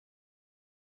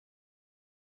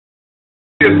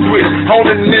Switch on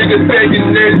the nigga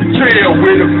taking that trail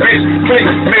with a bitch.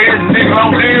 Fake man, nigga I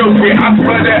don't deal with. I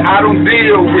swear that I don't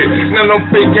deal with. None of them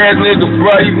fake ass niggas,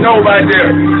 bro. You know right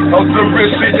there. On some real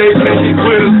shit, they think he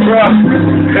with us, bro.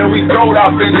 And we gold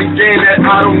out in the game that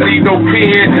I don't need no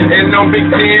pen. And I'm Big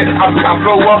Ten. I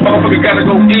blow up, we gotta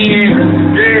go in.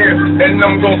 Yeah, and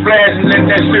I'm gon' flash and let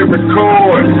that shit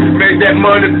record. Make that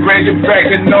money, bring it back,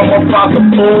 and I'm a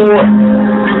passport.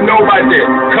 You know right there.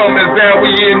 Coming down, we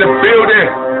in the building.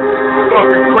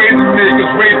 Fucking crazy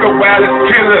niggas, raise the wildest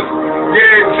killers.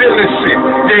 Yeah, chillin' shit.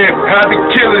 Yeah, how the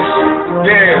killers.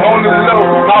 Yeah, on the low.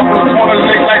 I was on a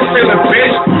lick like feelin',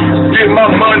 bitch. Get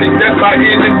my money, that's my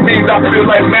enemies. I feel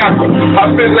like Malcolm. I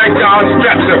feel like John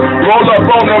Stratton. Roll up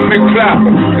on them and clap.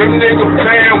 Them niggas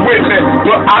playin' with me,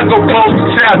 but I go close the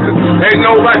chapter. Ain't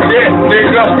no like that,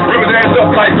 nigga. Rip his ass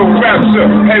up like a rapture.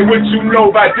 Hey, what you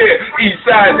know about that? East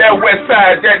side, that west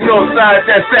side, that north side,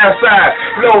 that south side.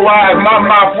 Low eyes, my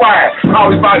mouth wide.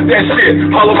 Always about that shit.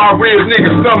 All of my real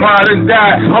niggas somehow done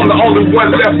died. I'm the only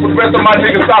one left. The rest of my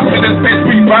niggas stop in this bitch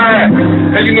we buying.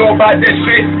 And you know about that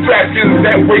shit? Tractions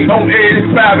that way on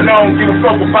 85, and I don't give a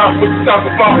fuck about what you talk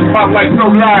about. Pop like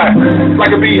no lie.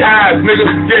 Like a beehive, nigga.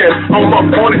 Yeah, I'm up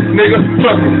on it, nigga.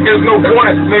 Trust me, there's no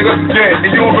point, nigga. Yeah, and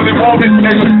you don't really want it,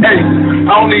 nigga. Hey,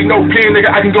 I don't need no pen, nigga.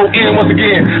 I can go in once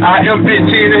again. I am bitch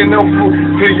in and no food.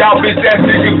 Till y'all bitch ass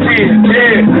niggas win.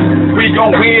 Yeah, we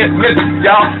gon' win. Listen,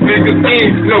 y'all niggas in.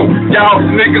 No, y'all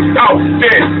niggas out.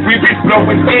 Yeah, we be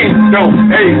blowing in. No,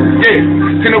 hey, yeah.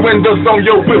 Tin the windows on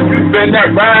your whip, you better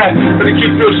not ride. Better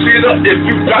keep your shit up. If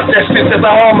you drop that shit, that's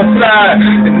a homicide.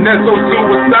 And that's so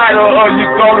suicidal, or you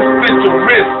gonna split your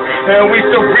wrist. And we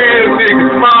some real niggas,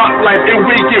 smart like and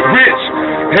we get rich.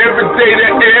 Every day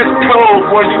that air's cold,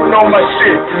 boy, you know my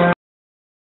shit.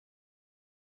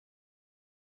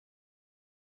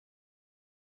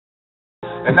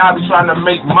 And I be trying to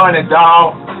make money,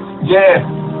 dawg.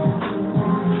 Yeah.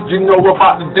 You know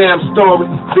about the damn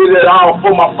story. Did it all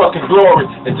for my fucking glory.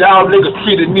 And y'all niggas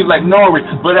treated me like Nori,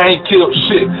 but I ain't killed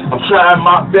shit. I'm trying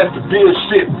my best to build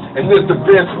shit. And this the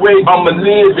best way I'ma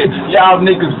live it. Y'all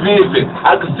niggas vivid.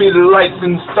 I can see the lights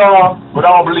in the stars, but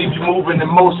I don't believe you moving in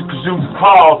motion cause you just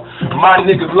pause. My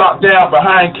niggas locked down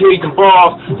behind cage and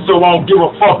bars, so I don't give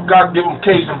a fuck, I give them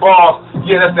cage and bars.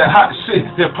 Yeah, that's that hot shit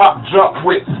hip hop drop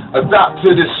with. Adopt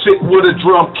to this shit with a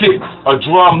drum kick. A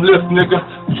drum lift, nigga.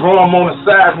 Drum on the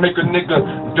side, make a nigga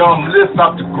dumb lift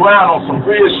off the ground on some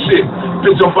real shit.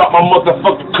 Bitch, I'm about my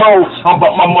motherfucking code. I'm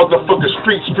about my motherfucking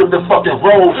street, strip the fucking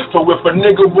road. So if a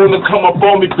nigga wanna come up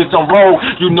on me, bitch, I'm roll.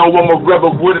 You know I'm a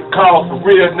rebel with a cause. For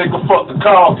real, nigga, fuck the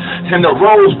cause. And the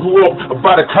roads grew up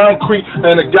by the concrete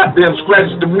and the goddamn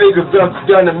scratches the niggas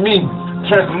done to me.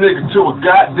 Turn the nigga to a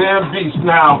goddamn beast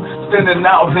now. Standing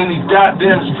out in these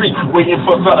goddamn streets, waiting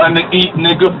for something to eat,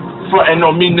 nigga. Frontin'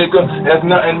 on me, nigga. That's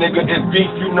nothing, nigga. It's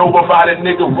beef. You know about it,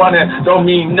 nigga. Running don't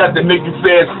mean nothing. Make you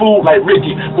fast food like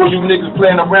Ricky. Boy, you niggas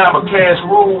playing around with cash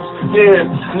rules. Yeah,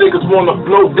 niggas wanna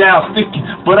blow down sticky,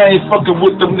 but I ain't fucking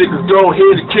with them niggas. Go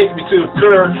ahead and kick me to the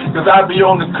curb, cause I be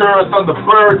on the curb on the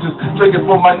birds, just drinking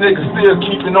for my niggas, still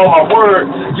keeping on my word.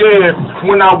 Yeah,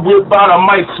 when I whip out, I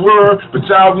might swerve, but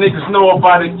y'all niggas know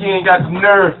about it. You ain't got the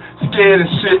nerve. Scared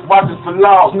and shit, watching for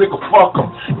laws, nigga, fuck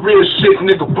them. Real shit,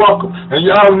 nigga, buck them. And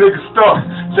y'all niggas stuck.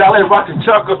 Y'all ain't rockin'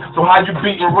 chucker, so how you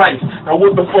beating rice? Now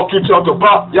what the fuck you talk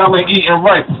about? Y'all ain't eating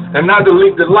rice. And now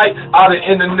delete the light out of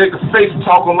in the nigga's face,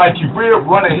 talking like you real,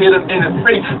 running, hit him in the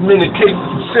face. Many cases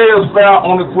of shells found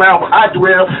on the ground where I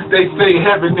dwell. They say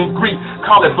heaven in Greek,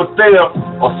 call it Bethel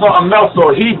or something else,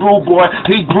 or Hebrew boy.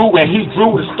 He grew and he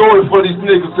drew the story for these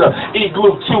niggas to eat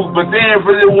glue too, but they didn't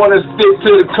really want to stick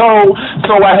to the code,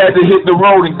 so I had to hit the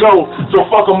road and go. So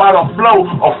fuck them, I done flow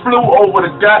or flew over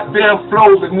the goddamn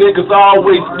flows that niggas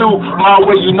always do. My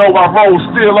way, you know I roll,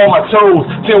 still on my toes.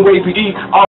 10 ways to eat.